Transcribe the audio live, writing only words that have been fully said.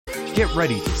get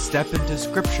ready to step into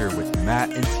Scripture with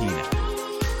Matt and Tina.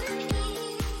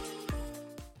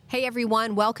 Hey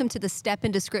everyone, welcome to the Step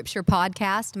into Scripture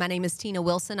podcast. My name is Tina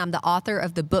Wilson. I'm the author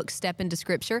of the book Step into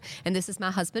Scripture, and this is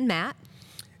my husband, Matt.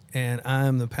 And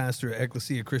I'm the pastor at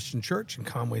Ecclesia Christian Church in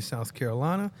Conway, South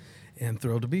Carolina, and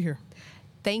thrilled to be here.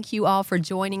 Thank you all for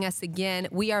joining us again.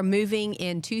 We are moving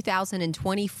in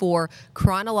 2024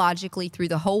 chronologically through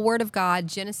the whole Word of God,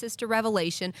 Genesis to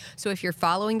Revelation. So if you're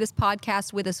following this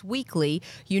podcast with us weekly,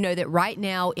 you know that right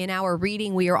now in our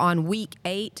reading, we are on week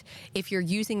 8. If you're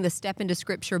using the Step into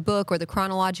Scripture book or the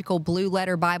chronological blue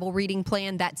letter Bible reading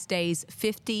plan, that's days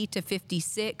 50 to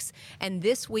 56. And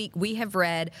this week we have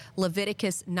read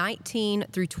Leviticus 19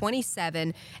 through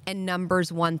 27 and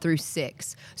Numbers 1 through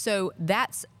 6. So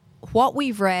that's what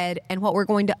we've read, and what we're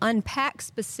going to unpack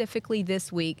specifically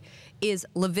this week is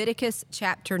Leviticus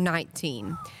chapter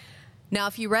 19. Now,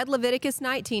 if you read Leviticus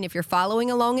 19, if you're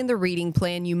following along in the reading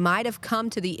plan, you might have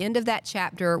come to the end of that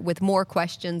chapter with more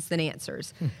questions than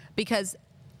answers, because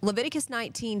Leviticus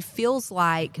 19 feels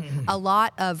like a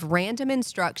lot of random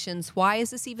instructions. Why is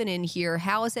this even in here?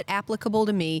 How is it applicable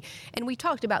to me? And we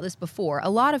talked about this before. A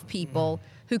lot of people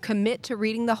who commit to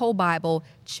reading the whole Bible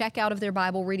check out of their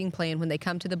Bible reading plan when they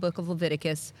come to the book of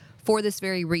Leviticus for this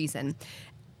very reason.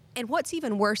 And what's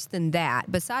even worse than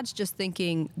that, besides just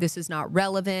thinking this is not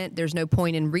relevant, there's no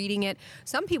point in reading it,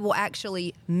 some people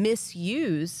actually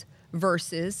misuse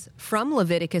verses from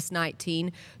Leviticus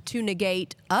 19 to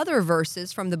negate other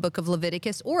verses from the book of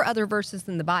Leviticus or other verses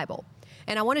in the Bible.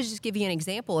 And I want to just give you an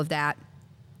example of that.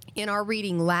 In our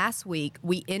reading last week,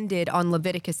 we ended on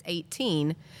Leviticus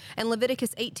 18, and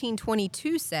Leviticus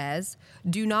 18:22 says,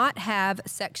 "Do not have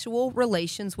sexual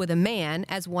relations with a man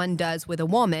as one does with a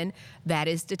woman. That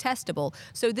is detestable."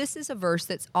 So this is a verse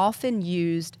that's often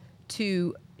used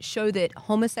to show that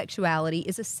homosexuality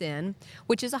is a sin,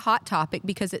 which is a hot topic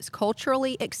because it's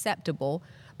culturally acceptable,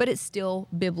 but it's still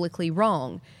biblically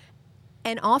wrong.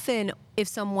 And often, if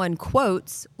someone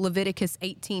quotes Leviticus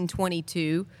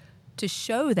 18:22 to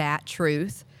show that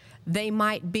truth, they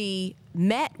might be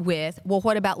met with, well,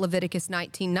 what about Leviticus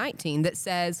 19:19 that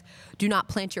says, "Do not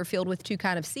plant your field with two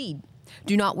kinds of seed.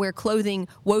 Do not wear clothing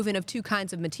woven of two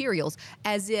kinds of materials,"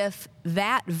 as if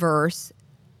that verse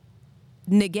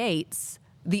negates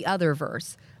the other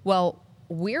verse. Well,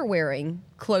 we're wearing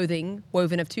clothing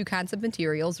woven of two kinds of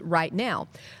materials right now,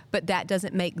 but that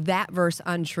doesn't make that verse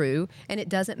untrue, and it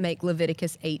doesn't make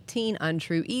Leviticus 18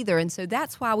 untrue either. And so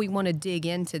that's why we want to dig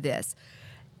into this.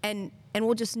 And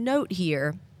we'll just note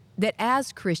here that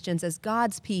as Christians, as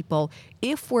God's people,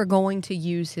 if we're going to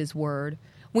use His Word,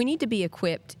 we need to be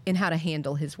equipped in how to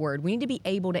handle His Word. We need to be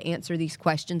able to answer these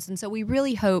questions. And so we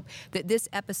really hope that this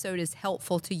episode is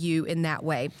helpful to you in that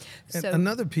way. And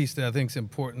another piece that I think is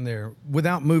important there,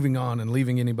 without moving on and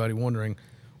leaving anybody wondering,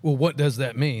 well, what does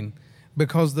that mean?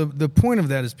 Because the point of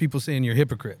that is people saying you're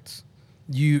hypocrites.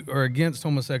 You are against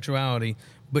homosexuality,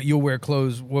 but you'll wear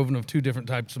clothes woven of two different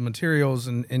types of materials,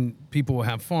 and people will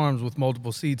have farms with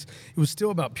multiple seats. It was still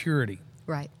about purity.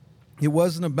 Right. It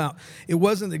wasn't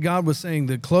that God was saying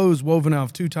the clothes woven out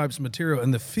of two types of material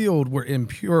in the field were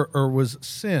impure or was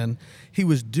sin. He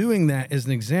was doing that as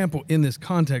an example in this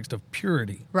context of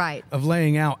purity. Right. Of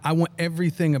laying out, I want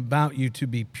everything about you to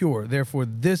be pure. Therefore,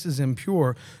 this is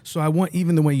impure. So I want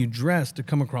even the way you dress to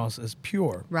come across as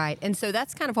pure. Right. And so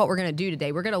that's kind of what we're going to do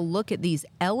today. We're going to look at these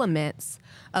elements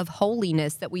of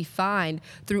holiness that we find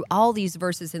through all these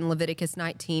verses in Leviticus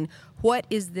 19. What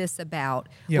is this about?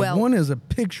 Yeah, well, one is a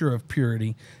picture of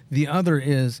purity. The other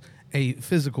is a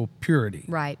physical purity.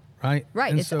 Right. Right? Right.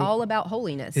 And it's so all about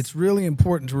holiness. It's really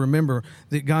important to remember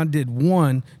that God did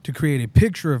one to create a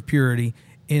picture of purity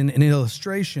in an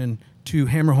illustration to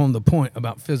hammer home the point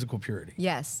about physical purity.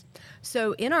 Yes.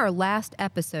 So in our last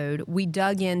episode, we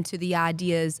dug into the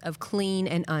ideas of clean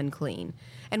and unclean.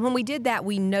 And when we did that,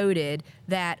 we noted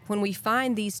that when we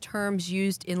find these terms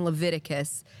used in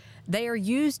Leviticus, they are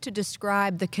used to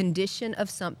describe the condition of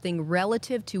something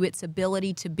relative to its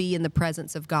ability to be in the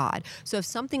presence of God. So if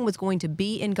something was going to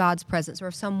be in God's presence, or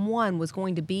if someone was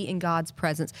going to be in God's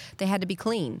presence, they had to be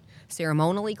clean,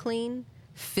 ceremonially clean,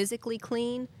 physically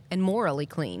clean, and morally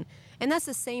clean. And that's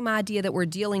the same idea that we're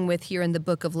dealing with here in the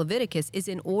book of Leviticus, is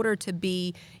in order to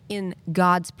be in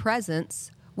God's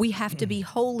presence, we have to be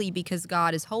holy because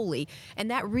God is holy. And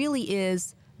that really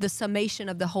is the summation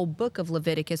of the whole book of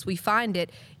Leviticus. We find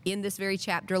it in this very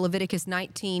chapter. Leviticus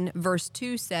 19 verse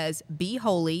 2 says, "Be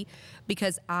holy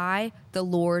because I, the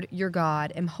Lord your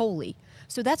God, am holy."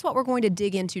 So that's what we're going to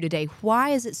dig into today. Why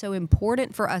is it so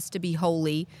important for us to be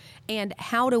holy, and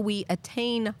how do we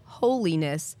attain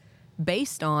holiness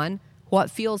based on what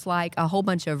feels like a whole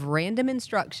bunch of random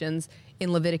instructions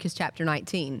in Leviticus chapter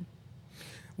 19?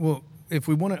 Well, if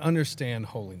we want to understand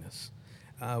holiness,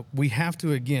 we have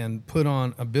to, again, put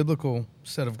on a biblical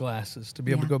set of glasses to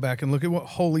be able to go back and look at what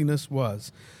holiness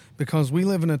was. Because we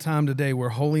live in a time today where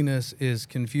holiness is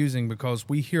confusing because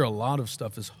we hear a lot of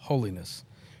stuff as holiness,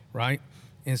 right?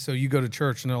 And so you go to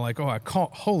church and they're like, oh, I call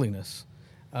it holiness,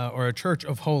 or a church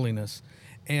of holiness.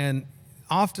 And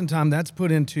oftentimes that's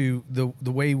put into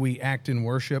the way we act in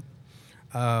worship,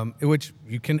 in which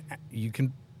you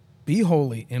can be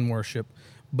holy in worship,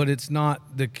 but it's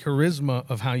not the charisma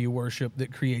of how you worship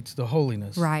that creates the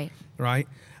holiness. Right. Right?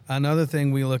 Another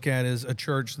thing we look at is a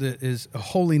church that is a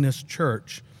holiness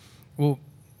church. Well,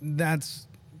 that's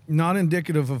not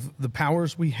indicative of the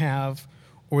powers we have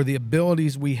or the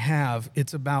abilities we have.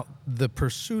 It's about the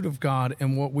pursuit of God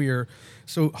and what we are.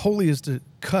 So holy is to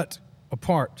cut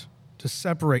apart, to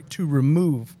separate, to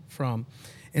remove from.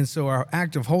 And so our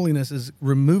act of holiness is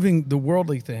removing the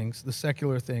worldly things, the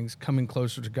secular things, coming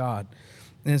closer to God.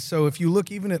 And so if you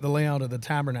look even at the layout of the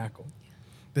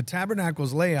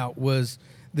tabernacle's layout was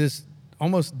this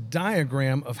almost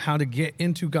diagram of how to get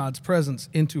into God's presence,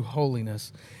 into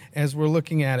holiness. As we're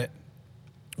looking at it,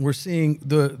 we're seeing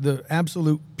the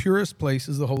absolute purest place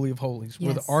is the Holy of Holies,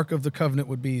 where the Ark of the Covenant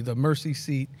would be, the mercy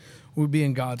seat would be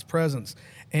in God's presence.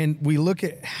 And we look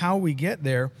at how we get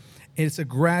there. It's a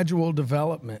gradual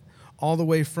development all the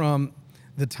way from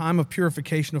the time of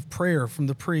purification of prayer from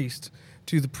the priest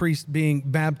to the priest being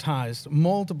baptized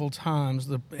multiple times.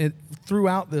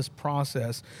 Throughout this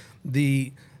process,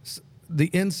 the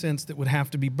incense that would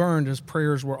have to be burned as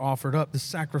prayers were offered up, the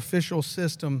sacrificial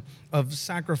system of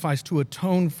sacrifice to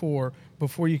atone for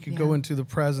before you could go into the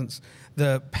presence,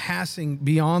 the passing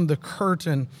beyond the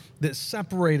curtain that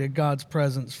separated God's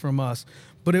presence from us.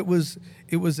 But it was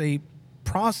a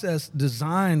process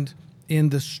designed in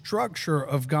the structure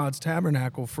of God's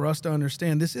tabernacle for us to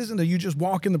understand this isn't you just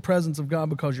walk in the presence of God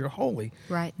because you're holy.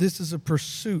 Right. This is a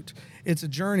pursuit. It's a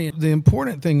journey. The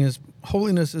important thing is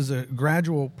holiness is a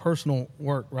gradual personal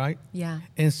work, right? Yeah.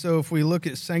 And so if we look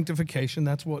at sanctification,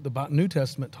 that's what the New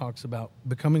Testament talks about,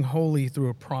 becoming holy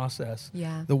through a process,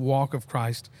 the walk of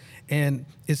Christ. And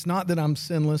it's not that I'm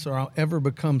sinless or I'll ever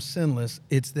become sinless.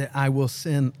 It's that I will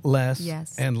sin less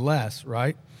and less,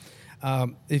 right?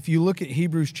 If you look at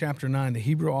Hebrews chapter 9, the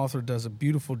Hebrew author does a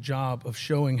beautiful job of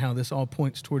showing how this all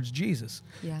points towards Jesus.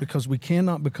 Because we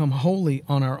cannot become holy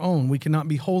on our own. We cannot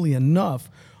be holy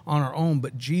enough on our own,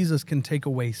 but Jesus can take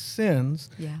away sins.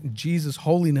 Jesus'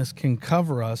 holiness can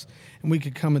cover us, and we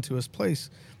could come into his place.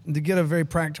 And to get a very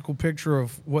practical picture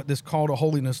of what this call to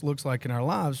holiness looks like in our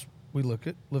lives, we look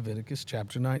at Leviticus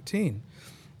chapter 19.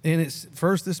 And it's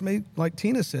first, this may, like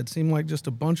Tina said, seem like just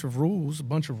a bunch of rules, a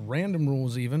bunch of random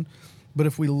rules even. But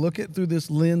if we look at through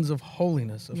this lens of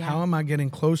holiness, of how am I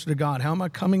getting closer to God? How am I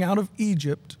coming out of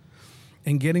Egypt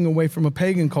and getting away from a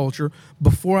pagan culture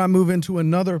before I move into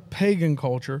another pagan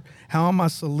culture? How am I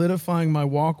solidifying my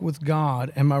walk with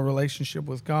God and my relationship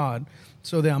with God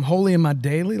so that I'm holy in my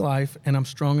daily life and I'm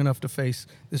strong enough to face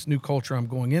this new culture I'm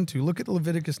going into? Look at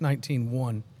Leviticus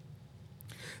 19:1.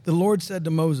 The Lord said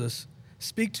to Moses,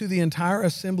 "Speak to the entire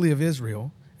assembly of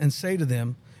Israel and say to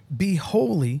them, 'Be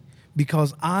holy,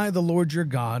 because I, the Lord your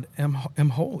God, am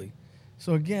holy.'"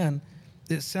 So again,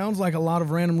 it sounds like a lot of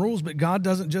random rules, but God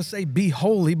doesn't just say, "Be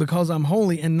holy because I'm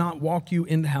holy," and not walk you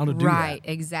into how to do that. Right,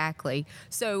 exactly.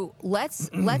 So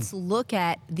let's look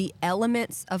at the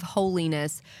elements of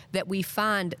holiness that we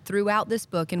find throughout this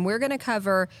book, and we're going to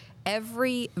cover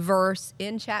every verse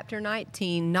in chapter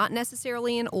 19, not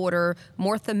necessarily in order,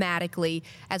 more thematically,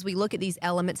 as we look at these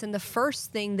elements. And the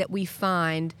first thing that we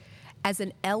find as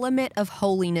an element of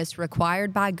holiness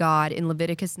required by God in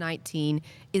Leviticus 19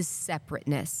 is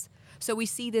separateness. So we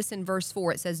see this in verse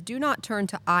 4. It says, "Do not turn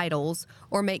to idols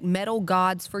or make metal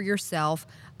gods for yourself.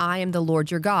 I am the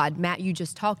Lord your God." Matt, you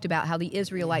just talked about how the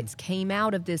Israelites came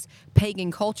out of this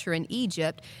pagan culture in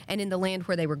Egypt, and in the land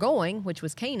where they were going, which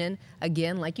was Canaan,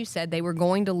 again, like you said, they were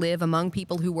going to live among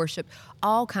people who worship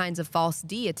all kinds of false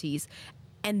deities.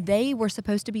 And they were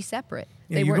supposed to be separate.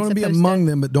 Yeah, you're going to be among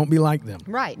them, but don't be like them.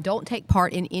 Right. Don't take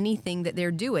part in anything that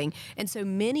they're doing. And so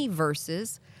many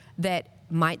verses that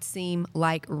might seem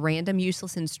like random,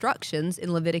 useless instructions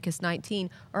in Leviticus 19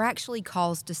 are actually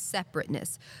calls to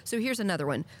separateness. So here's another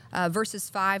one. Verses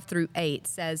 5 through 8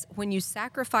 says, "When you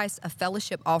sacrifice a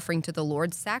fellowship offering to the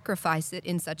Lord, sacrifice it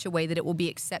in such a way that it will be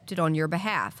accepted on your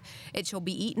behalf. It shall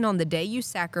be eaten on the day you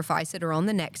sacrifice it or on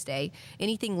the next day.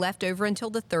 Anything left over until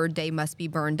the third day must be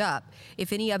burned up.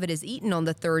 If any of it is eaten on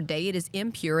the third day, it is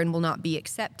impure and will not be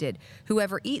accepted.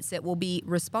 Whoever eats it will be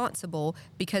responsible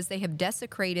because they have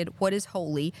desecrated what is holy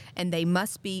holy, and they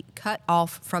must be cut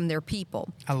off from their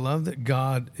people. I love that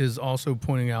God is also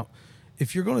pointing out,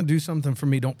 if you're going to do something for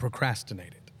me, don't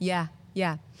procrastinate it. Yeah,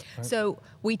 yeah. Right. So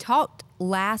we talked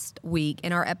last week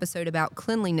in our episode about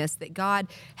cleanliness that God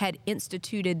had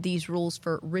instituted these rules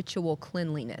for ritual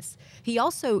cleanliness. He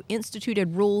also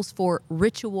instituted rules for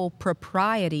ritual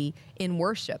propriety in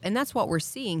worship. And that's what we're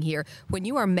seeing here. When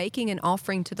you are making an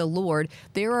offering to the Lord,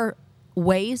 there are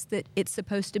ways that it's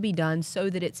supposed to be done so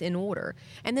that it's in order.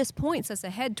 And this points us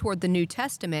ahead toward the New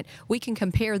Testament. We can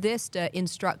compare this to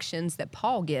instructions that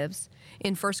Paul gives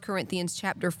in 1 Corinthians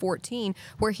chapter 14,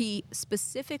 where he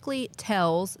specifically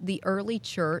tells the early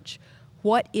church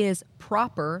what is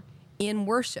proper in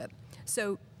worship.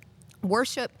 So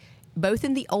worship, both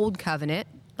in the Old Covenant,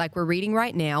 like we're reading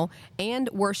right now, and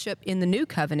worship in the New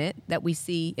Covenant that we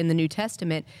see in the New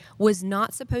Testament, was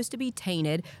not supposed to be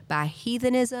tainted by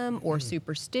heathenism or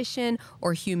superstition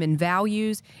or human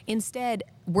values. Instead,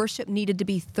 worship needed to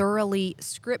be thoroughly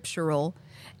scriptural,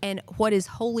 and what is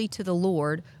holy to the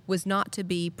Lord was not to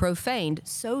be profaned,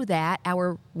 so that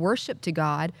our worship to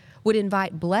God would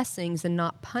invite blessings and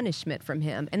not punishment from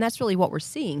him. And that's really what we're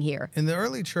seeing here. And the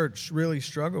early church really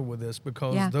struggled with this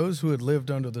because those who had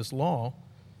lived under this law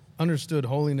understood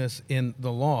holiness in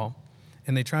the law,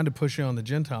 and they tried to push it on the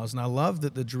Gentiles. And I love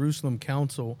that the Jerusalem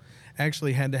Council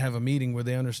actually had to have a meeting where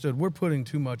they understood we're putting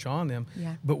too much on them.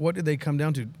 Yeah. But what did they come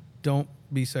down to? Don't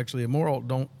be sexually immoral.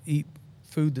 Don't eat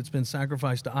food that's been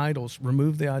sacrificed to idols.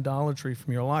 Remove the idolatry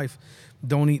from your life.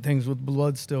 Don't eat things with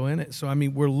blood still in it. So, I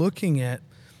mean, we're looking at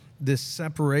this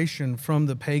separation from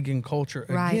the pagan culture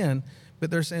again. But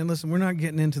they're saying, listen, we're not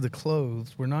getting into the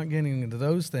clothes. We're not getting into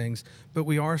those things. But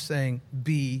we are saying,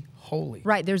 be holy.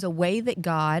 Right. There's a way that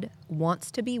God wants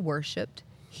to be worshiped.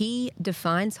 He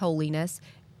defines holiness,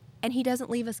 and he doesn't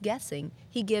leave us guessing.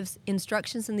 He gives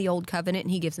instructions in the Old Covenant,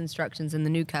 and he gives instructions in the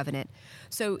New Covenant.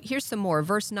 So here's some more.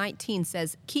 Verse 19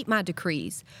 says, keep my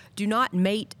decrees. Do not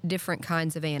mate different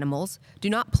kinds of animals.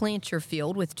 Do not plant your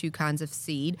field with two kinds of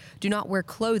seed. Do not wear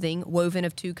clothing woven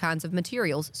of two kinds of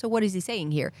materials. So what is he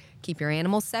saying here? Keep your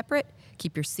animals separate.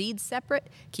 Keep your seeds separate.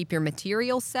 Keep your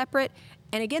materials separate.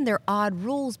 And again, they're odd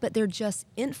rules, but they're just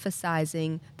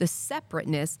emphasizing the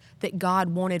separateness that God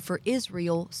wanted for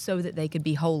Israel so that they could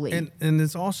be holy. And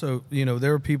it's also, you know,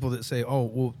 there are people that say, oh,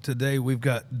 well, today we've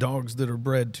got dogs that are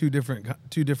bred two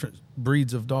different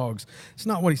breeds of dogs. It's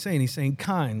not what he's saying. He's saying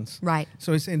kinds. Right.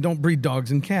 So he's saying don't breed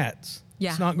dogs and cats.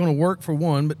 Yeah. It's not going to work for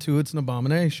one, but two, it's an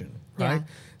abomination. Right. Yeah.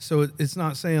 So it's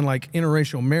not saying like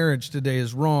interracial marriage today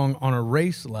is wrong on a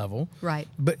race level. Right.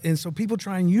 And so people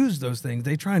try and use those things.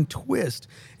 They try and twist.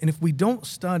 And if we don't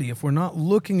study, if we're not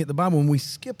looking at the Bible, when we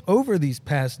skip over these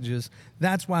passages,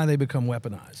 that's why they become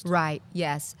weaponized. Right.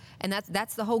 Yes. And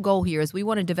that's the whole goal here is we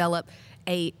want to develop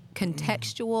a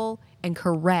contextual and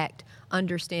correct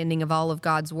understanding of all of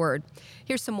God's word.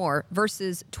 Here's some more.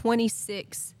 Verses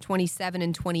 26, 27,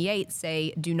 and 28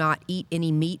 say, do not eat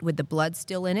any meat with the blood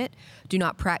still in it. Do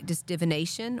not practice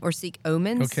divination or seek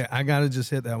omens. Okay, I got to just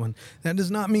hit that one. That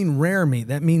does not mean rare meat.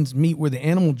 That means meat where the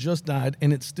animal just died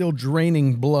and it's still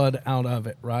draining blood out of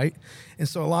it, right? And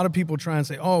so a lot of people try and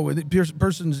say, oh, the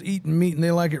person's eating meat and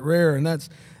they like it rare and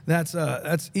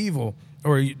that's evil.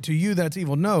 Or to you, that's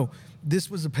evil. No.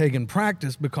 This was a pagan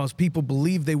practice because people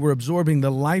believed they were absorbing the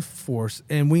life force.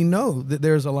 And we know that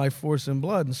there's a life force in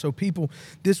blood. And so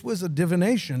this was a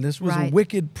divination. This was a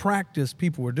wicked practice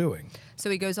people were doing. So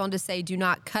he goes on to say, do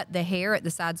not cut the hair at the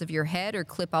sides of your head or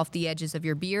clip off the edges of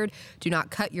your beard. Do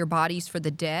not cut your bodies for the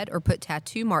dead or put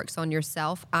tattoo marks on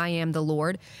yourself. I am the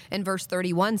Lord. And verse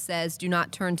 31 says, do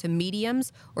not turn to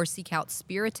mediums or seek out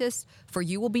spiritists, for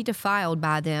you will be defiled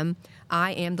by them.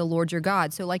 I am the Lord your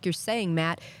God. So like you're saying,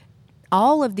 Matt,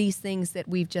 all of these things that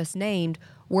we've just named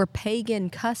were pagan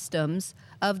customs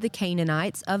of the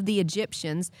Canaanites, of the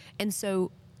Egyptians. And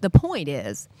so the point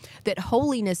is that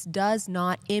holiness does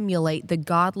not emulate the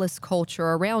godless culture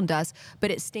around us,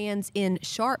 but it stands in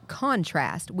sharp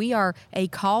contrast. We are a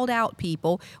called out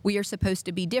people. We are supposed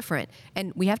to be different.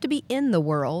 And we have to be in the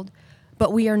world,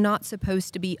 but we are not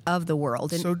supposed to be of the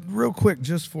world. And so real quick,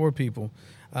 just for people,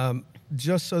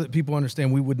 just so that people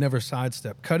understand, we would never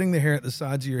sidestep. Cutting the hair at the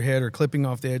sides of your head or clipping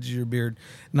off the edge of your beard,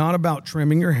 not about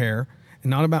trimming your hair and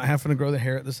not about having to grow the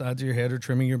hair at the sides of your head or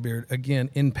trimming your beard, again,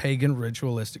 in pagan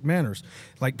ritualistic manners.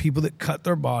 Like people that cut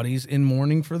their bodies in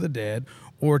mourning for the dead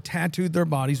or tattooed their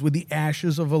bodies with the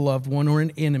ashes of a loved one or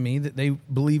an enemy that they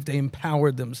believed they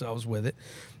empowered themselves with it.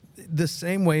 The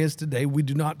same way as today, we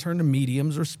do not turn to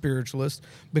mediums or spiritualists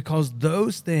because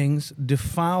those things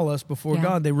defile us before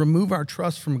God. They remove our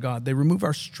trust from God. They remove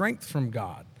our strength from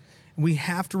God. We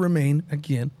have to remain,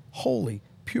 again, holy.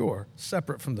 pure,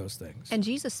 separate from those things. And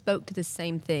Jesus spoke to the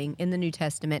same thing in the New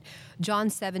Testament. John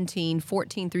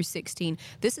 17:14-16.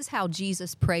 This is how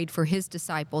Jesus prayed for his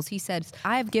disciples. He said,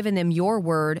 I have given them your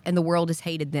word, and the world has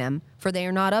hated them, for they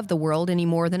are not of the world any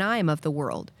more than I am of the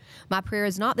world. My prayer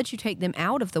is not that you take them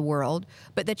out of the world,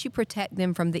 but that you protect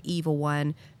them from the evil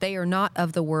one. They are not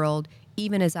of the world,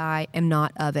 even as I am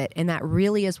not of it. And that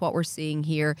really is what we're seeing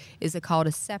here, is a call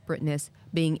to separateness,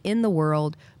 being in the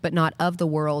world, but not of the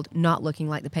world, not looking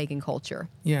like the pagan culture.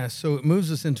 Yeah, so it moves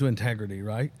us into integrity,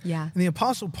 right? Yeah. And the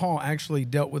Apostle Paul actually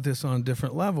dealt with this on a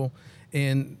different level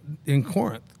in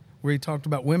Corinth, where he talked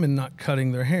about women not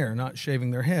cutting their hair, not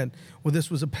shaving their head. Well, this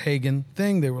was a pagan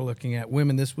thing they were looking at.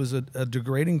 Women, this was a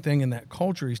degrading thing in that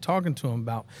culture he's talking to them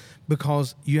about,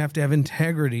 because you have to have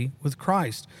integrity with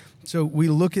Christ. So we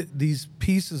look at these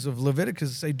pieces of Leviticus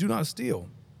and say, do not steal.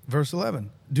 Verse 11,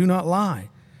 do not lie.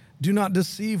 Do not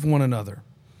deceive one another.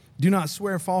 Do not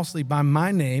swear falsely by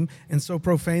my name and so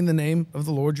profane the name of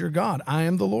the Lord your God. I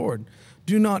am the Lord.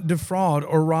 Do not defraud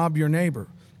or rob your neighbor.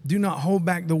 Do not hold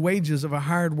back the wages of a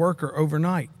hired worker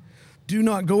overnight. Do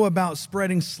not go about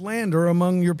spreading slander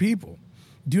among your people.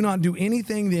 Do not do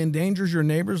anything that endangers your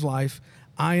neighbor's life.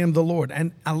 I am the Lord.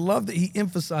 And I love that he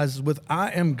emphasizes with,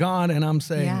 I am God and I'm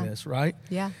saying this, right?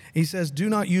 Yeah. He says, do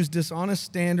not use dishonest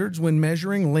standards when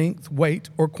measuring length, weight,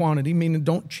 or quantity, meaning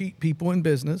don't cheat people in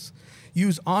business.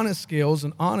 Use honest scales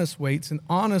and honest weights and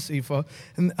honest ephah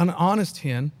and an honest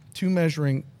hin, two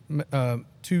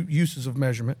uses of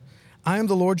measurement. I am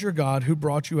the Lord your God who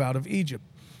brought you out of Egypt.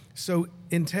 So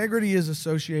integrity is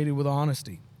associated with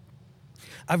honesty.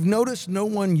 I've noticed no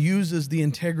one uses the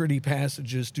integrity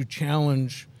passages to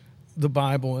challenge the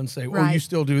Bible and say, well, you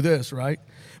still do this, right?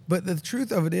 But the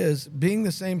truth of it is, being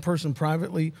the same person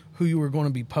privately who you are going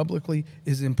to be publicly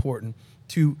is important.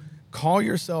 To call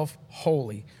yourself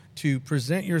holy, to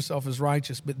present yourself as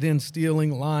righteous, but then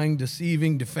stealing, lying,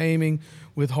 deceiving, defaming,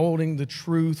 withholding the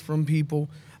truth from people.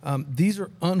 These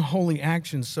are unholy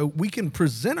actions. So we can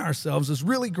present ourselves as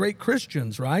really great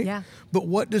Christians, right? Yeah. But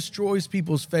what destroys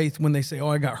people's faith when they say, oh,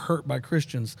 I got hurt by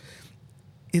Christians?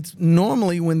 It's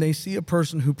normally when they see a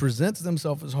person who presents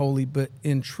themselves as holy, but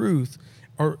in truth,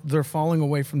 they're falling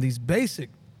away from these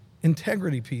basic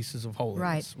integrity pieces of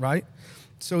holiness, right?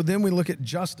 So then we look at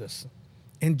justice.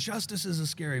 And justice is a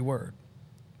scary word.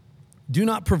 Do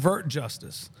not pervert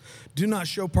justice. Do not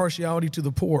show partiality to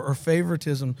the poor or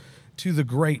favoritism to the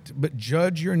great, but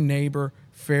judge your neighbor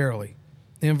fairly.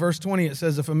 In verse 20, it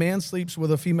says, if a man sleeps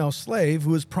with a female slave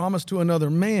who is promised to another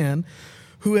man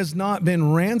who has not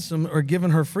been ransomed or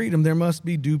given her freedom, there must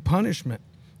be due punishment.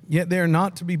 Yet they are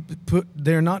not to be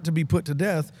put to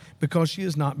death because she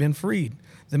has not been freed.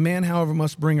 The man, however,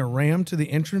 must bring a ram to the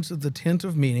entrance of the tent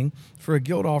of meeting for a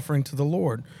guilt offering to the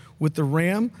Lord. With the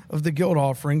ram of the guilt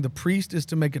offering, the priest is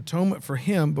to make atonement for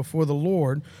him before the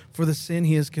Lord for the sin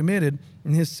he has committed,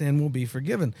 and his sin will be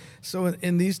forgiven. So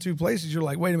in these two places, you're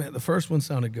like, wait a minute, the first one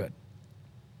sounded good.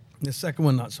 The second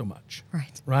one, not so much.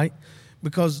 Right?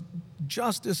 Because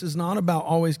justice is not about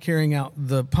always carrying out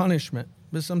the punishment,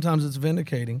 but sometimes it's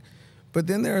vindicating. But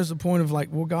then there is a point of like,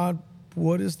 well, God,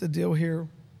 what is the deal here?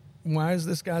 Why is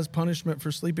this guy's punishment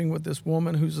for sleeping with this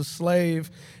woman who's a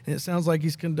slave? And it sounds like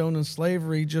he's condoning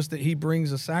slavery, just that he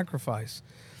brings a sacrifice.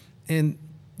 And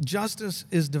justice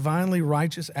is divinely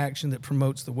righteous action that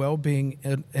promotes the well-being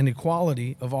and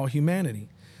equality of all humanity.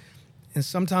 And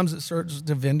sometimes it serves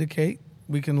to vindicate.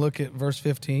 We can look at verse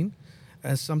 15.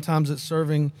 And sometimes it's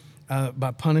serving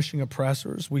by punishing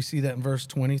oppressors. We see that in verse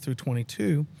 20 through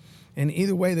 22. And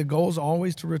either way, the goal is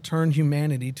always to return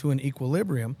humanity to an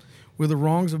equilibrium where the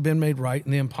wrongs have been made right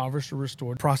and the impoverished are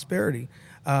restored prosperity.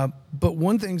 But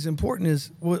one thing's important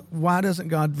is, why doesn't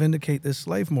God vindicate this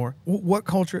slave more? What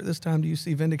culture at this time do you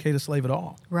see vindicate a slave at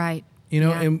all? Right. You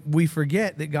know, and we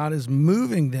forget that God is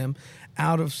moving them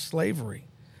out of slavery.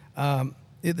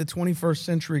 In the 21st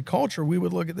century culture, we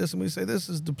would look at this and we say, this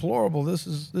is deplorable.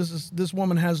 This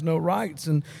woman has no rights.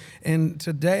 And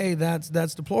today that's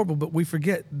deplorable. But we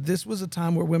forget this was a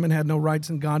time where women had no rights,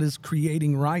 and God is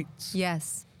creating rights.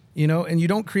 Yes. You know, and you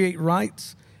don't create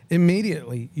rights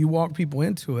immediately. You walk people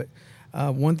into it.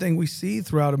 One thing we see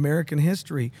throughout American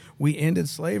history, we ended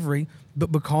slavery,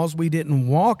 but because we didn't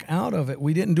walk out of it,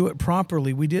 we didn't do it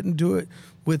properly, we didn't do it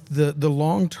with the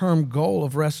long-term goal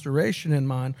of restoration in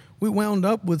mind, we wound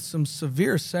up with some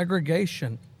severe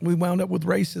segregation. We wound up with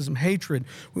racism, hatred.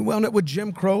 We wound up with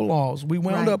Jim Crow laws. We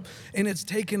wound up, and it's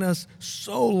taken us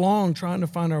so long trying to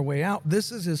find our way out.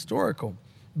 This is historical.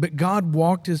 But God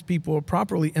walked his people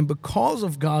properly, and because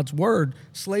of God's word,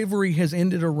 slavery has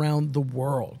ended around the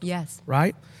world. Yes.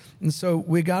 Right? And so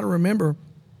we got to remember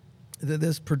that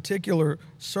this particular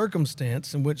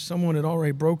circumstance in which someone had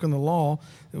already broken the law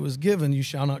that was given, you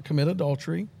shall not commit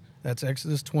adultery. That's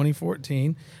Exodus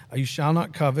 20:14. You shall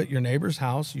not covet your neighbor's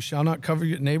house. You shall not covet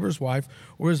your neighbor's wife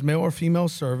or his male or female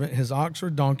servant, his ox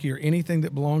or donkey, or anything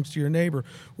that belongs to your neighbor.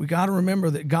 We got to remember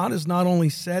that God is not only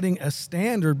setting a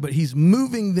standard, but he's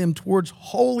moving them towards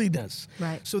holiness.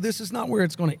 Right. So this is not where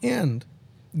it's going to end.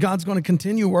 God's going to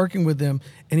continue working with them,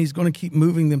 and he's going to keep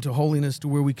moving them to holiness to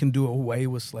where we can do away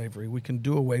with slavery. We can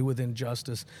do away with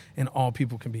injustice, and all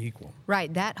people can be equal.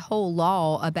 Right. That whole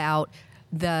law about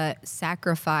the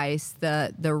sacrifice,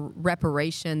 the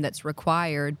reparation that's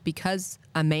required because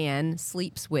a man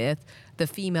sleeps with the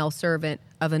female servant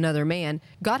of another man,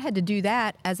 God had to do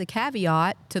that as a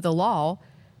caveat to the law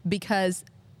because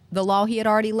the law he had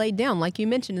already laid down, like you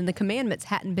mentioned, and the commandments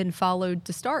hadn't been followed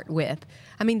to start with.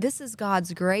 I mean, this is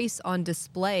God's grace on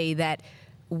display that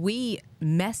we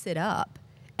mess it up.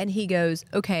 And he goes,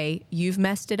 okay, you've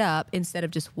messed it up. Instead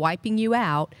of just wiping you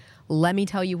out, let me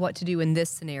tell you what to do in this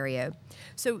scenario.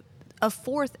 So a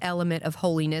fourth element of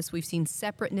holiness, we've seen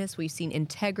separateness, we've seen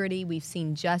integrity, we've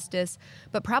seen justice,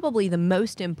 but probably the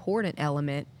most important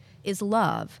element is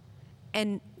love.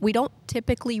 And we don't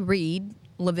typically read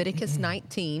Leviticus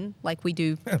 19 like we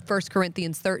do 1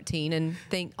 Corinthians 13 and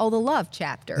think, oh, the love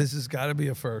chapter. This has got to be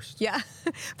a first. Yeah,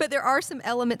 but there are some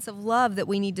elements of love that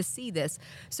we need to see this.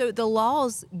 So the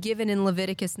laws given in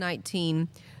Leviticus 19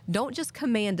 don't just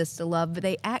command us to love, but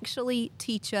they actually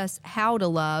teach us how to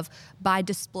love by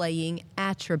displaying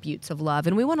attributes of love.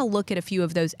 And we want to look at a few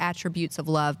of those attributes of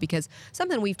love because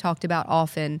something we've talked about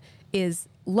often is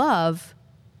love,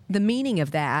 the meaning of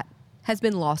that has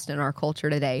been lost in our culture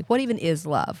today. What even is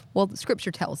love? Well, the scripture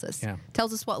tells us. Yeah.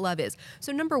 Tells us what love is.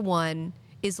 So number one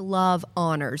is love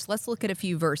honors. Let's look at a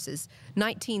few verses.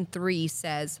 19:3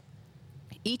 says,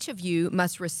 each of you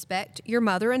must respect your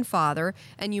mother and father,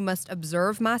 and you must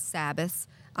observe my Sabbaths.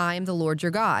 I am the Lord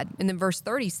your God. And then verse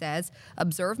 30 says,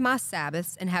 observe my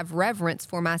Sabbaths and have reverence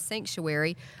for my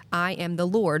sanctuary. I am the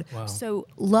Lord. Wow. So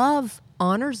love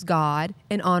honors God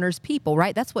and honors people,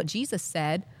 right? That's what Jesus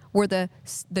said were the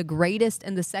greatest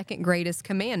and the second greatest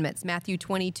commandments. Matthew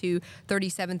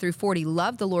 22:37-40.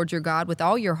 Love the Lord your God with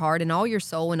all your heart and all your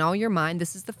soul and all your mind.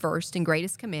 This is the first and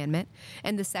greatest commandment.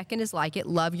 And the second is like it.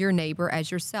 Love your neighbor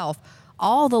as yourself.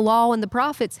 All the law and the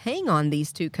prophets hang on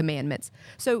these two commandments.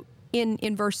 So in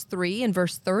verse 3 and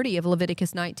verse 30 of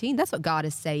Leviticus 19, that's what God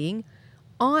is saying.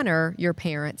 Honor your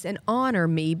parents and honor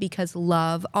me because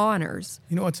love honors.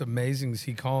 You know what's amazing is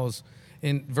he calls,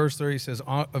 in verse 30, he says,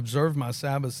 observe my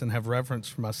Sabbaths and have reverence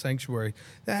for my sanctuary.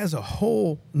 That has a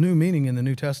whole new meaning in the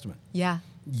New Testament. Yeah.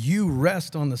 You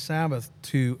rest on the Sabbath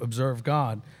to observe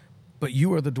God, but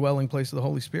you are the dwelling place of the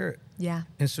Holy Spirit. Yeah.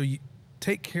 And so you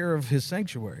take care of his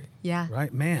sanctuary. Yeah.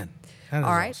 Right? Man, that is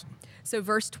All right. awesome. So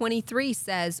verse 23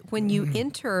 says, when you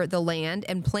enter the land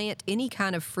and plant any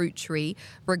kind of fruit tree,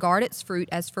 regard its fruit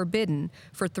as forbidden.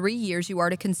 For 3 years you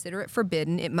are to consider it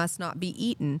forbidden. It must not be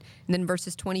eaten. And then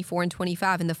verses 24 and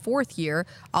 25, in the 4th year,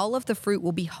 all of the fruit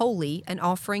will be holy, an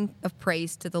offering of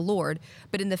praise to the Lord.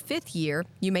 But in the 5th year,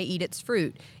 you may eat its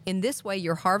fruit. In this way,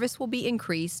 your harvest will be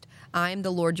increased. I am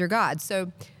the Lord your God.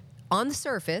 So on the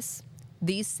surface,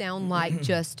 these sound like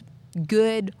just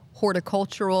good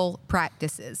horticultural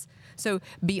practices. So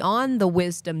beyond the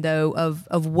wisdom, though,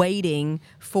 of waiting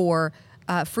for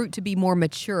fruit to be more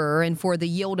mature and for the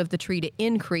yield of the tree to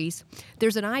increase,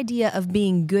 there's an idea of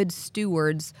being good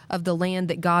stewards of the land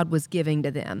that God was giving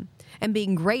to them and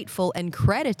being grateful and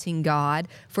crediting God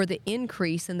for the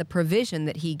increase and the provision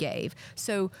that he gave.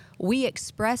 So we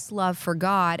express love for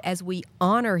God as we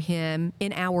honor him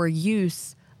in our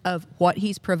use of what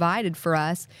he's provided for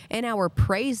us and our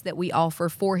praise that we offer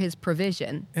for his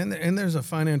provision. And there's a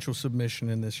financial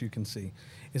submission in this, you can see.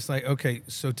 It's like, okay,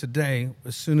 so today,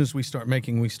 as soon as we start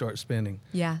making, we start spending.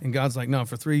 Yeah. And God's like, no,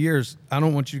 for 3 years, I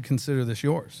don't want you to consider this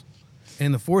yours.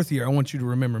 In the 4th year, I want you to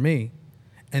remember me.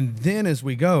 And then as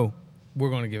we go, we're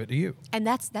going to give it to you. And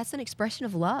that's an expression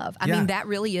of love. I Yeah. mean, that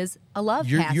really is a love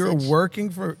passage.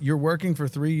 You're working for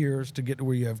 3 years to get to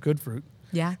where you have good fruit.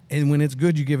 Yeah. And when it's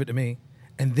good, you give it to me.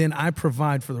 And then I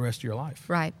provide for the rest of your life.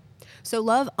 Right. So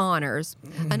love honors.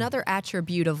 Another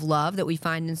attribute of love that we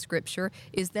find in Scripture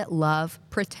is that love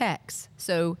protects.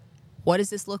 So what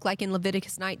does this look like in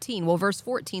Leviticus 19? Well, verse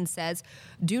 14 says,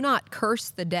 do not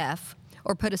curse the deaf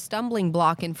or put a stumbling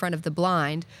block in front of the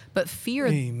blind, but fear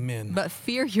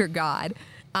your God.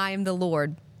 I am the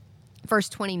Lord. Verse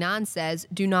 29 says,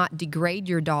 do not degrade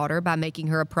your daughter by making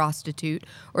her a prostitute,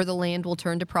 or the land will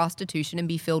turn to prostitution and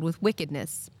be filled with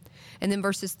wickedness. And then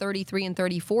verses 33 and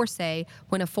 34 say,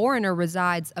 when a foreigner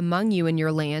resides among you in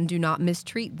your land, do not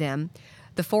mistreat them.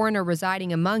 The foreigner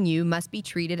residing among you must be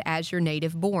treated as your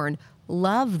native born.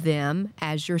 Love them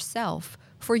as yourself,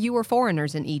 for you were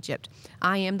foreigners in Egypt.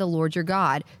 I am the Lord your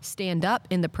God. Stand up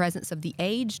in the presence of the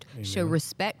aged, show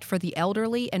respect for the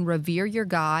elderly, and revere your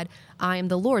God. I am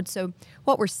the Lord. So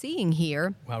what we're seeing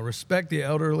here... Wow, respect the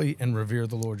elderly and revere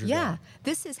the Lord your God. Yeah,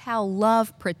 this is how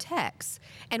love protects.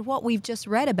 And what we've just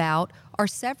read about are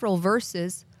several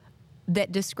verses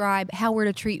that describe how we're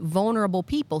to treat vulnerable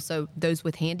people. So those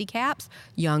with handicaps,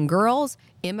 young girls,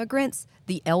 immigrants,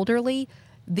 the elderly,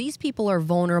 these people are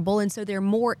vulnerable, and so they're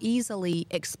more easily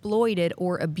exploited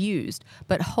or abused.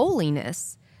 But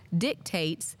holiness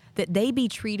dictates that they be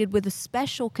treated with a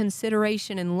special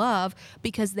consideration and love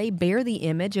because they bear the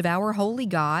image of our holy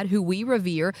God who we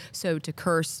revere. So to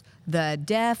curse the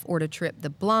deaf or to trip the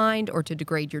blind or to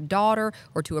degrade your daughter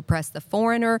or to oppress the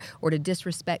foreigner or to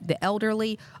disrespect the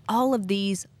elderly, all of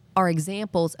these are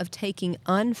examples of taking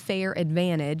unfair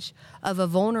advantage of a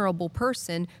vulnerable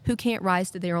person who can't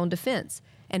rise to their own defense.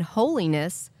 And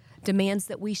holiness demands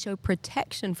that we show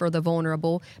protection for the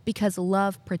vulnerable because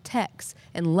love protects,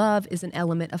 and love is an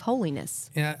element of holiness.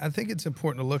 And I think it's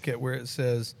important to look at where it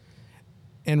says,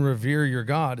 and revere your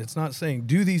God. It's not saying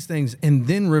do these things and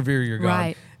then revere your God.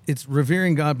 Right. It's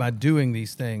revering God by doing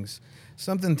these things.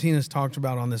 Something Tina's talked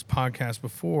about on this podcast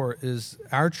before is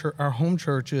our home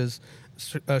church is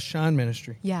a Shine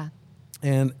ministry. Yeah.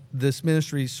 And this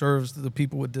ministry serves the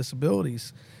people with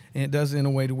disabilities. And it does it in a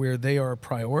way to where they are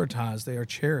prioritized, they are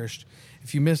cherished.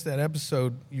 If you missed that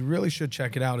episode, you really should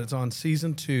check it out. It's on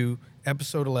season 2,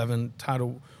 episode 11,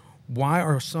 titled, Why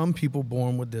Are Some People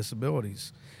Born with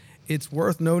Disabilities? It's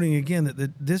worth noting again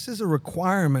that this is a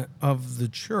requirement of the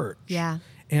church. Yeah.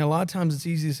 And a lot of times it's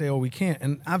easy to say, oh, we can't.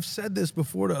 And I've said this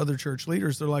before to other church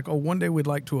leaders. They're like, oh, one day we'd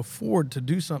like to afford to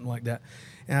do something like that.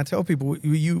 And I tell people,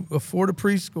 you afford a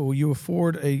preschool, you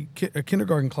afford a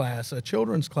kindergarten class, a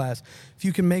children's class. If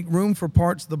you can make room for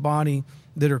parts of the body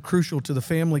that are crucial to the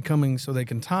family coming so they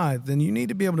can tithe, then you need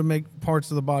to be able to make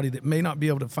parts of the body that may not be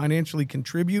able to financially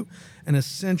contribute an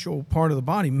essential part of the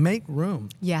body. Make room.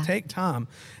 Yeah. Take time.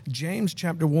 James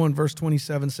chapter 1, verse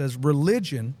 27 says,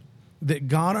 religion that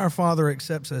God our Father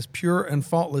accepts as pure and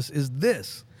faultless is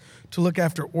this, to look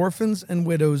after orphans and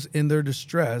widows in their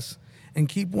distress and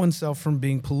keep oneself from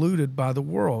being polluted by the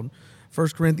world. 1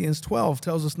 Corinthians 12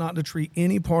 tells us not to treat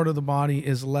any part of the body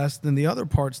as less than the other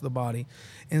parts of the body.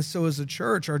 And so as a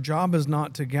church, our job is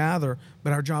not to gather,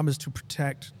 but our job is to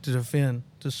protect, to defend,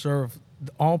 to serve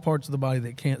all parts of the body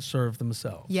that can't serve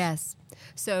themselves. Yes.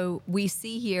 So we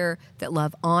see here that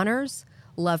love honors,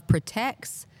 love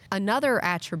protects. Another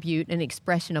attribute and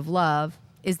expression of love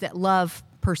is that love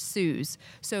pursues.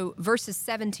 So verses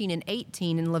 17 and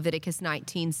 18 in Leviticus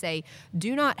 19 say,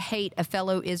 do not hate a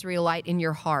fellow Israelite in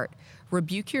your heart.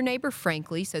 Rebuke your neighbor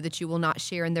frankly so that you will not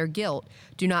share in their guilt.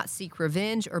 Do not seek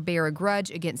revenge or bear a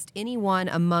grudge against anyone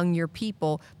among your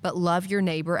people, but love your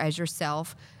neighbor as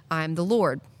yourself. I am the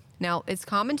Lord. Now, it's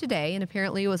common today, and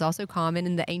apparently it was also common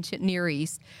in the ancient Near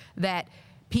East, that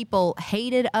people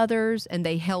hated others and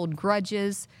they held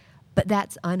grudges, but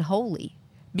that's unholy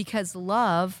because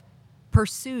love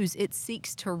pursues, it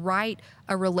seeks to right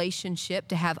a relationship,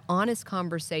 to have honest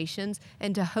conversations,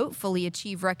 and to hopefully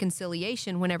achieve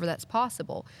reconciliation whenever that's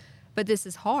possible. But this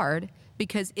is hard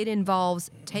because it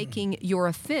involves taking your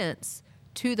offense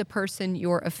to the person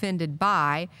you're offended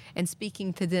by and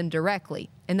speaking to them directly.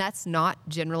 And that's not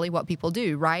generally what people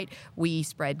do, right? We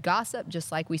spread gossip,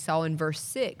 just like we saw in verse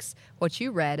 6, what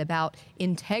you read about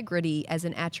integrity as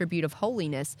an attribute of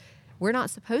holiness. We're not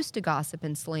supposed to gossip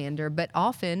and slander, but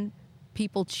often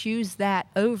people choose that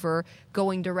over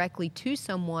going directly to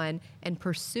someone and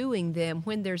pursuing them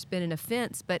when there's been an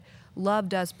offense, but love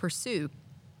does pursue.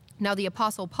 Now, the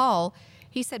Apostle Paul,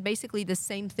 he said basically the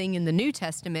same thing in the New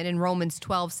Testament in Romans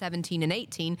 12, 17, and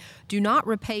 18. Do not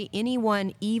repay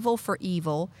anyone evil for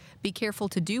evil. Be careful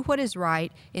to do what is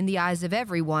right in the eyes of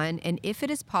everyone, and if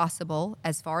it is possible,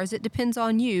 as far as it depends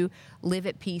on you, live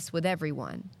at peace with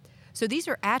everyone. So these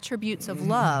are attributes of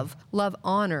love. Love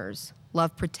honors,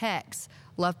 love protects,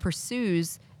 love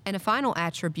pursues, and a final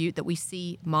attribute that we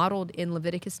see modeled in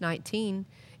Leviticus 19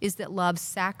 is that love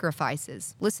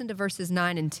sacrifices. Listen to verses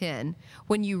 9 and 10.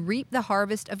 When you reap the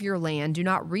harvest of your land, do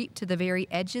not reap to the very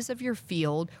edges of your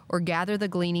field or gather the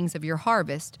gleanings of your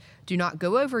harvest. Do not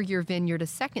go over your vineyard a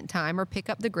second time or pick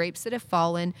up the grapes that have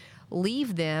fallen.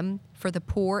 Leave them for the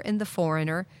poor and the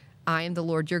foreigner. I am the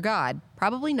Lord your God.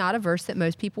 Probably not a verse that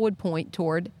most people would point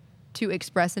toward to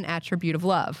express an attribute of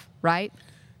love, right?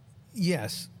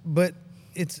 Yes, but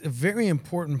it's a very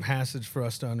important passage for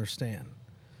us to understand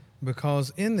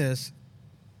because in this,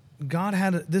 God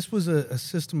had this was a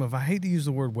system of, I hate to use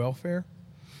the word welfare,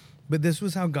 But this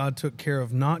was how God took care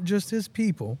of not just his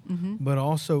people, but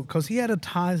also because he had a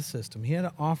tithe system. He had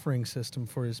an offering system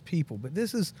for his people. But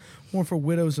this is more for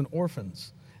widows and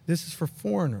orphans. This is for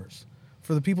foreigners,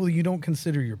 for the people that you don't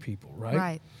consider your people, right?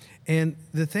 Right. And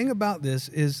the thing about this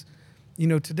is, you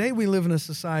know, today we live in a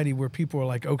society where people are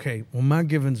like, okay, well, my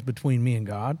giving's between me and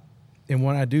God, and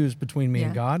what I do is between me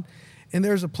and God. And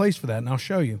there's a place for that, and I'll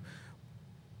show you.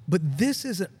 But this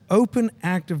is an open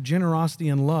act of generosity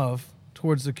and love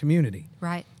towards the community.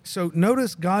 Right. So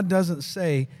notice God doesn't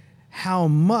say how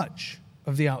much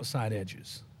of the outside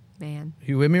edges. Man. Are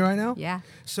you with me right now? Yeah.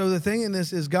 So the thing in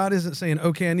this is God isn't saying,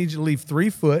 okay, I need you to leave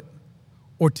 3 foot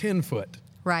or 10 foot.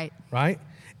 Right. Right?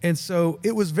 And so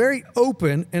it was very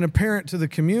open and apparent to the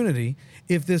community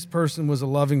if this person was a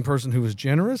loving person who was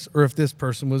generous or if this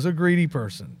person was a greedy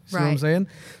person. See what I'm saying?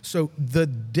 So the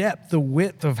depth, the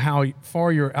width of how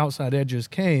far your outside edges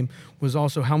came was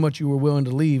also how much you were willing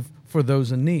to leave for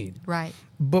those in need. Right.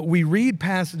 But we read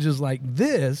passages like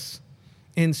this,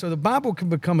 and so the Bible can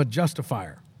become a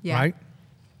justifier, right?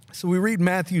 So we read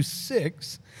Matthew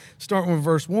 6, starting with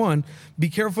verse 1. Be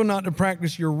careful not to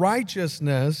practice your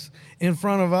righteousness in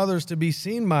front of others to be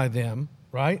seen by them,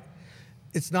 right?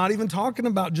 It's not even talking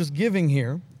about just giving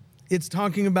here. It's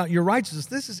talking about your righteousness.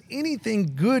 This is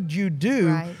anything good you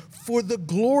do for the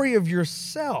glory of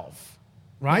yourself.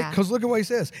 Right? Because look at what he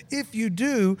says. If you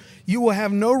do, you will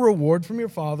have no reward from your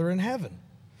Father in heaven.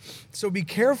 So be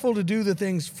careful to do the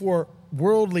things for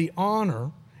worldly honor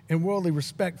and worldly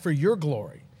respect for your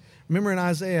glory. Remember in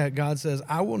Isaiah, God says,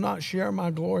 I will not share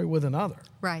my glory with another.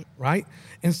 Right. Right?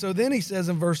 And so then he says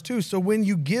in verse 2, so when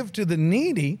you give to the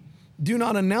needy, do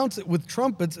not announce it with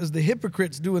trumpets as the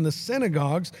hypocrites do in the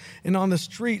synagogues and on the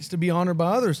streets to be honored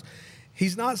by others.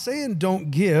 He's not saying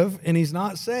don't give, and he's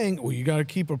not saying, well, you got to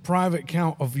keep a private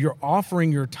count of your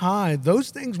offering, your tithe.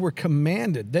 Those things were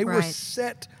commanded. They were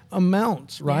set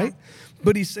amounts, right?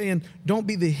 But he's saying, don't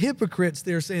be the hypocrites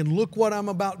there saying, look what I'm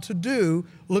about to do.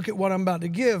 Look at what I'm about to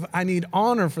give. I need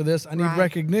honor for this. I need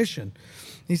recognition.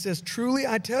 He says, truly,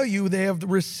 I tell you, they have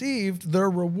received their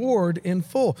reward in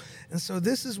full. And so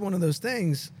this is one of those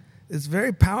things that's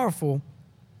very powerful.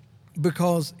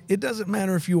 Because it doesn't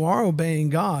matter if you are obeying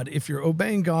God. If you're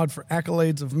obeying God for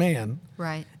accolades of man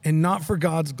and not for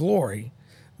God's glory,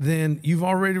 then you've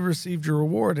already received your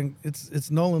reward, and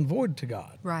it's null and void to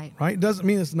God. Right? It doesn't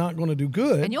mean it's not going to do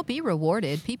good. And you'll be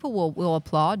rewarded. People will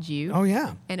applaud you. Oh,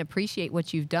 yeah. And appreciate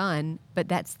what you've done, but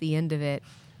that's the end of it.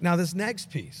 Now, this next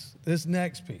piece, this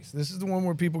is the one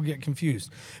where people get confused.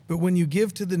 But when you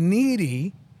give to the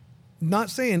needy, not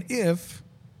saying if,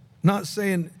 not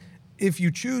saying if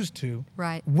you choose to,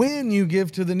 when you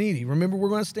give to the needy. Remember, we're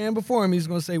going to stand before him. He's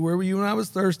going to say, where were you when I was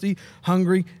thirsty,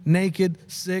 hungry, naked,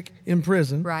 sick, in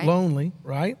prison, lonely,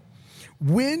 right?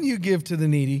 When you give to the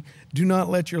needy, do not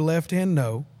let your left hand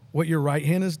know what your right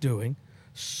hand is doing,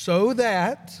 so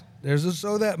that, there's a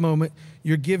so that moment,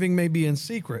 your giving may be in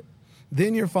secret.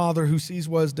 Then your Father who sees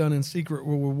what is done in secret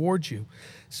will reward you.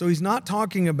 So he's not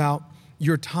talking about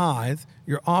your tithe,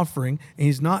 your offering, and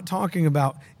he's not talking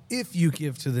about if you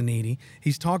give to the needy.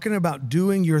 He's talking about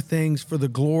doing your things for the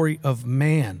glory of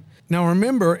man. Now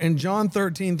remember, in John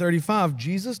 13:35,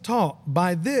 Jesus taught,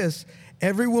 by this,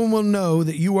 everyone will know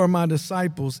that you are my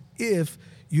disciples if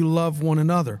you love one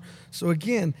another. So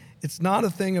again, it's not a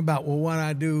thing about, well, what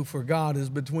I do for God is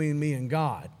between me and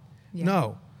God.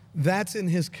 No, that's in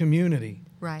his community.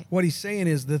 What he's saying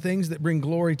is the things that bring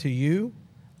glory to you,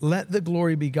 let the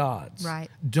glory be God's.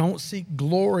 Don't seek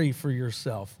glory for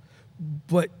yourself,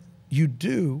 but you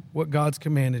do what God's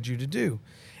commanded you to do.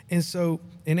 And so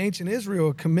in ancient Israel,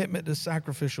 a commitment to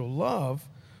sacrificial love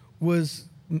was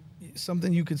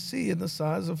something you could see in the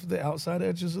size of the outside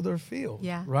edges of their field,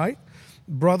 right?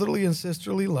 Brotherly and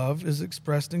sisterly love is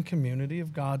expressed in community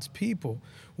of God's people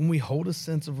when we hold a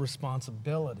sense of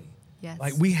responsibility.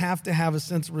 Like we have to have a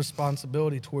sense of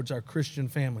responsibility towards our Christian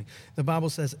family. The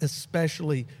Bible says,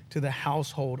 especially to the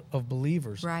household of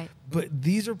believers. But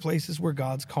these are places where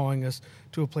God's calling us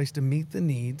to a place to meet the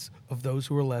needs of those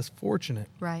who are less fortunate,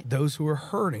 those who are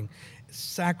hurting,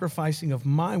 sacrificing of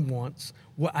my wants,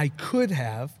 what I could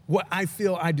have, what I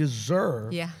feel I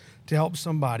deserve to help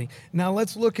somebody. Now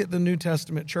let's look at the New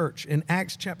Testament church. In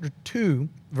Acts chapter 2,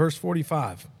 verse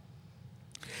 45,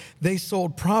 they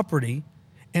sold property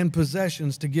and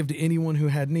possessions to give to anyone who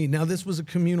had need. Now, this was a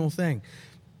communal thing.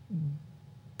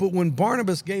 But when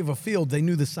Barnabas gave a field, they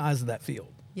knew the size of that field.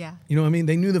 You know what I mean?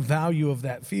 They knew the value of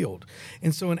that field.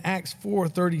 And so in Acts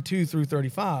 4:32 through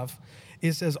 35,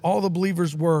 it says, all the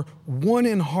believers were one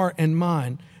in heart and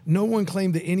mind. No one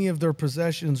claimed that any of their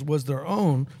possessions was their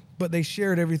own, but they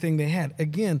shared everything they had.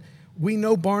 Again, we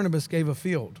know Barnabas gave a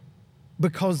field,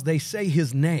 because they say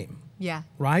his name. Yeah.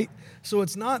 Right? So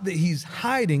it's not that he's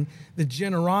hiding the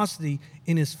generosity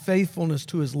in his faithfulness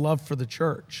to his love for the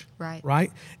church. Right.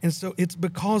 Right? And so it's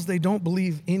because they don't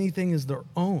believe anything is their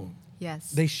own.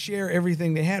 Yes. They share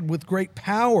everything they had. With great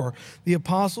power, the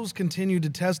apostles continued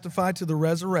to testify to the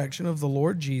resurrection of the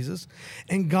Lord Jesus,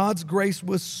 and God's grace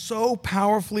was so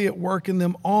powerfully at work in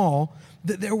them all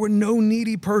that there were no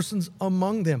needy persons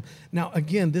among them. Now,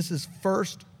 again, this is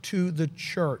first to the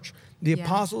church. The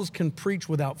apostles can preach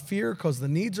without fear because the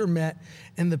needs are met,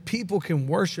 and the people can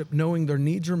worship knowing their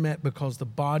needs are met because the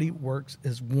body works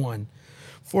as one.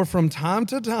 For from time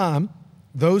to time,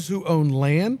 those who own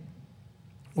land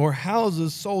or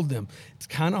houses sold them. It's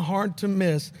kind of hard to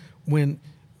miss when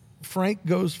Frank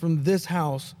goes from this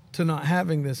house to not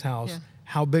having this house,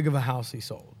 how big of a house he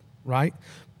sold, right?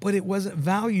 But it wasn't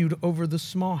valued over the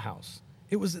small house.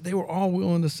 It was that they were all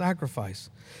willing to sacrifice.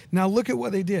 Now look at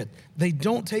what they did. They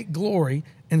don't take glory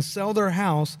and sell their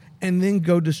house and then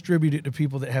go distribute it to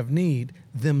people that have need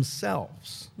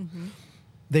themselves. Mm-hmm.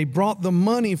 They brought the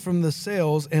money from the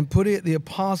sales and put it at the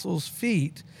apostles'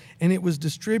 feet, and it was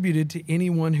distributed to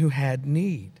anyone who had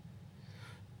need.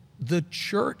 The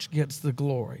church gets the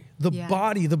glory. The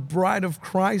body, the bride of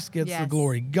Christ gets the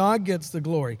glory. God gets the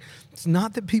glory. It's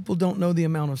not that people don't know the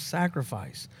amount of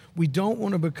sacrifice. We don't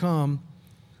want to become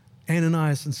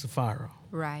Ananias and Sapphira.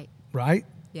 Right. Right?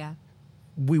 Yeah.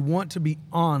 We want to be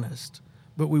honest,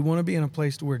 but we want to be in a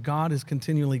place to where God is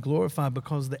continually glorified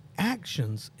because the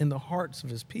actions in the hearts of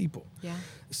his people. Yeah.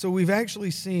 So we've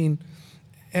actually seen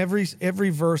every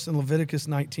verse in Leviticus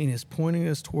 19 is pointing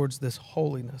us towards this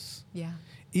holiness. Yeah.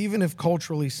 Even if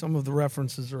culturally some of the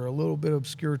references are a little bit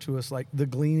obscure to us, like the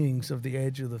gleanings of the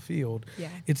edge of the field,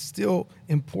 it's still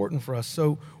important for us.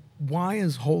 So why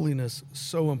is holiness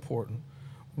so important?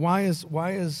 Why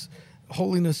is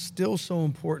holiness still so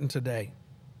important today?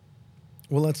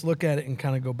 Well, let's look at it and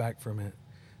kind of go back for a minute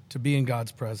to be in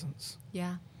God's presence.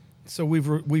 Yeah. So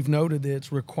we've noted that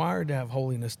it's required to have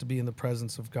holiness to be in the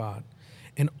presence of God.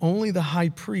 And only the high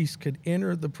priest could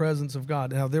enter the presence of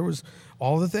God. Now, there was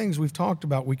all the things we've talked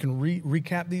about. We can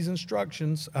recap these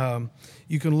instructions.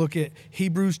 You can look at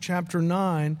Hebrews chapter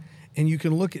 9, and you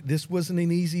can look at this wasn't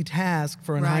an easy task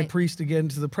for a high priest to get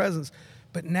into the presence.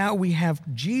 But now we have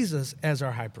Jesus as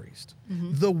our high priest,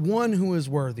 the one who is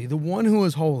worthy, the one who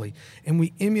is holy. And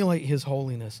we emulate his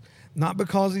holiness. Not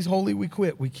because he's holy, we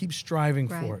quit. We keep striving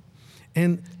for it.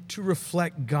 And to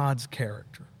reflect God's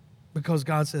character. Because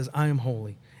God says, I am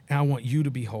holy, and I want you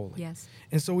to be holy. Yes.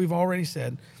 And so we've already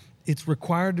said it's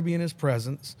required to be in his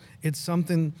presence. It's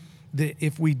something that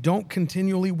if we don't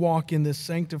continually walk in this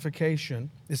sanctification,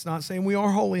 it's not saying we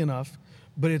are holy enough,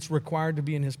 but it's required to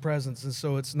be in his presence. And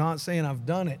so it's not saying I've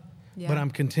done it, but I'm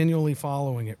continually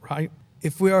following it, right?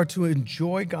 If we are to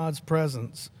enjoy God's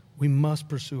presence, we must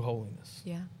pursue holiness.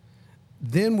 Yeah.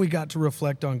 Then we got to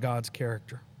reflect on God's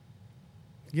character.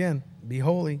 Again, be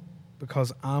holy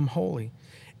because I'm holy.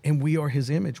 And we are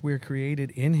his image. We are created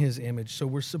in his image. So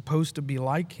we're supposed to be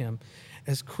like him.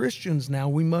 As Christians now,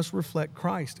 we must reflect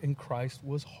Christ, and Christ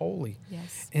was holy.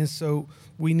 Yes. And so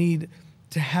we need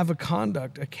to have a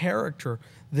conduct, a character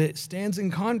that stands in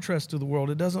contrast to the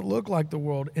world. It doesn't look like the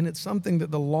world, and it's something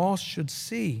that the lost should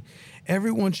see.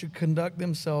 Everyone should conduct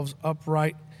themselves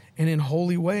upright and in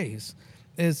holy ways.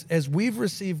 As we've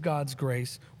received God's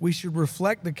grace, we should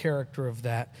reflect the character of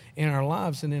that in our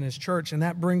lives and in his church. And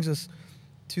that brings us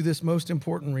to this most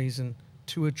important reason,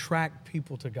 to attract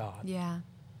people to God. Yeah.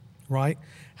 Right?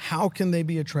 How can they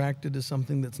be attracted to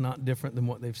something that's not different than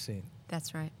what they've seen?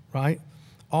 That's right. Right?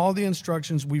 All the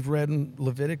instructions we've read in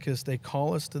Leviticus, they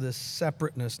call us to this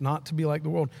separateness, not to be like the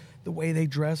world. The way they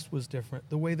dressed was different.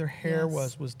 The way their hair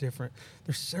was different.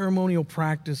 Their ceremonial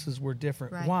practices were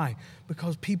different. Right. Why?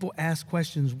 Because people ask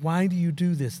questions. Why do you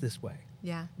do this way?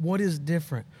 Yeah. What is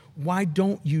different? Why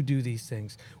don't you do these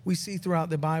things? We see throughout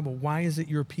the Bible, why is it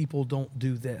your people don't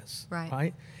do this?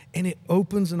 Right? And it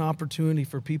opens an opportunity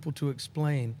for people to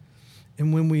explain.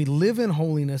 And when we live in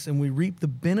holiness and we reap the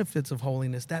benefits of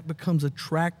holiness, that becomes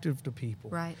attractive to people.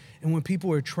 Right. And when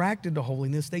people are attracted to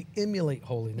holiness, they emulate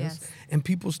holiness. Yes. And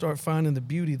people start finding the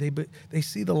beauty. They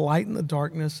see the light in the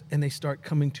darkness, and they start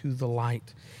coming to the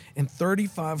light. And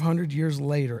 3,500 years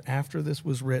later, after this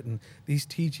was written, these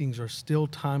teachings are still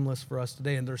timeless for us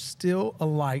today. And there's still a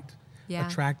light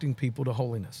attracting people to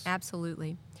holiness.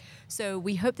 Absolutely. So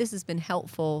we hope this has been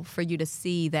helpful for you to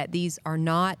see that these are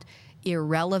not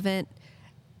irrelevant,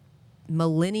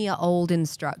 millennia-old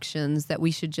instructions that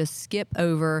we should just skip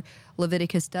over.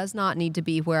 Leviticus does not need to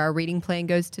be where our reading plan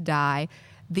goes to die.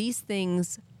 These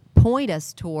things point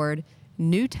us toward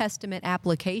New Testament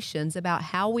applications about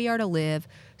how we are to live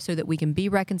so that we can be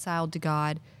reconciled to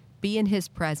God, be in His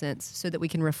presence, so that we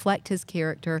can reflect His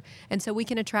character, and so we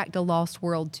can attract a lost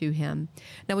world to Him.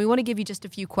 Now, we want to give you just a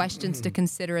few questions to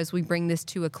consider as we bring this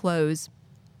to a close.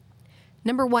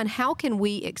 Number one, how can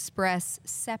we express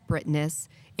separateness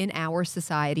in our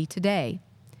society today?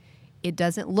 It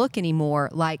doesn't look anymore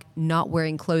like not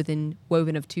wearing clothing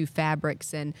woven of two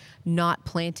fabrics and not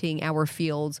planting our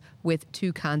fields with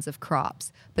two kinds of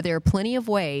crops. But there are plenty of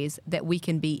ways that we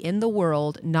can be in the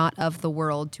world, not of the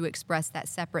world, to express that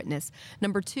separateness.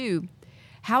 Number two,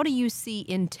 how do you see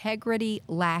integrity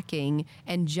lacking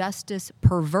and justice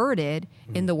perverted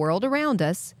in the world around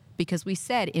us? Because we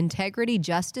said integrity,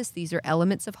 justice, these are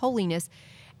elements of holiness.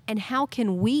 And how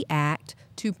can we act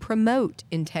to promote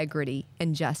integrity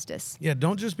and justice? Yeah,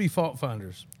 don't just be fault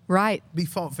finders. Right. Be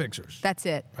fault fixers. That's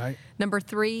it. Right. Number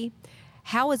three,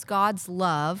 how is God's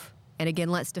love, and again,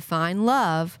 let's define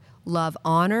love. Love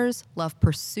honors, love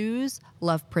pursues,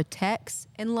 love protects,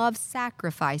 and love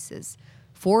sacrifices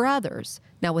for others.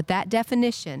 Now, with that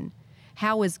definition,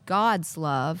 how is God's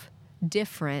love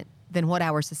different than what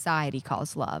our society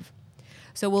calls love?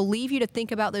 So we'll leave you to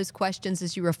think about those questions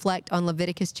as you reflect on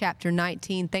Leviticus chapter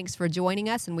 19. Thanks for joining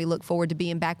us, and we look forward to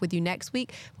being back with you next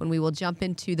week when we will jump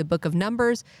into the book of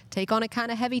Numbers, take on a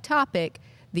kind of heavy topic,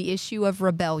 the issue of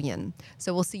rebellion.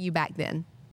 So we'll see you back then.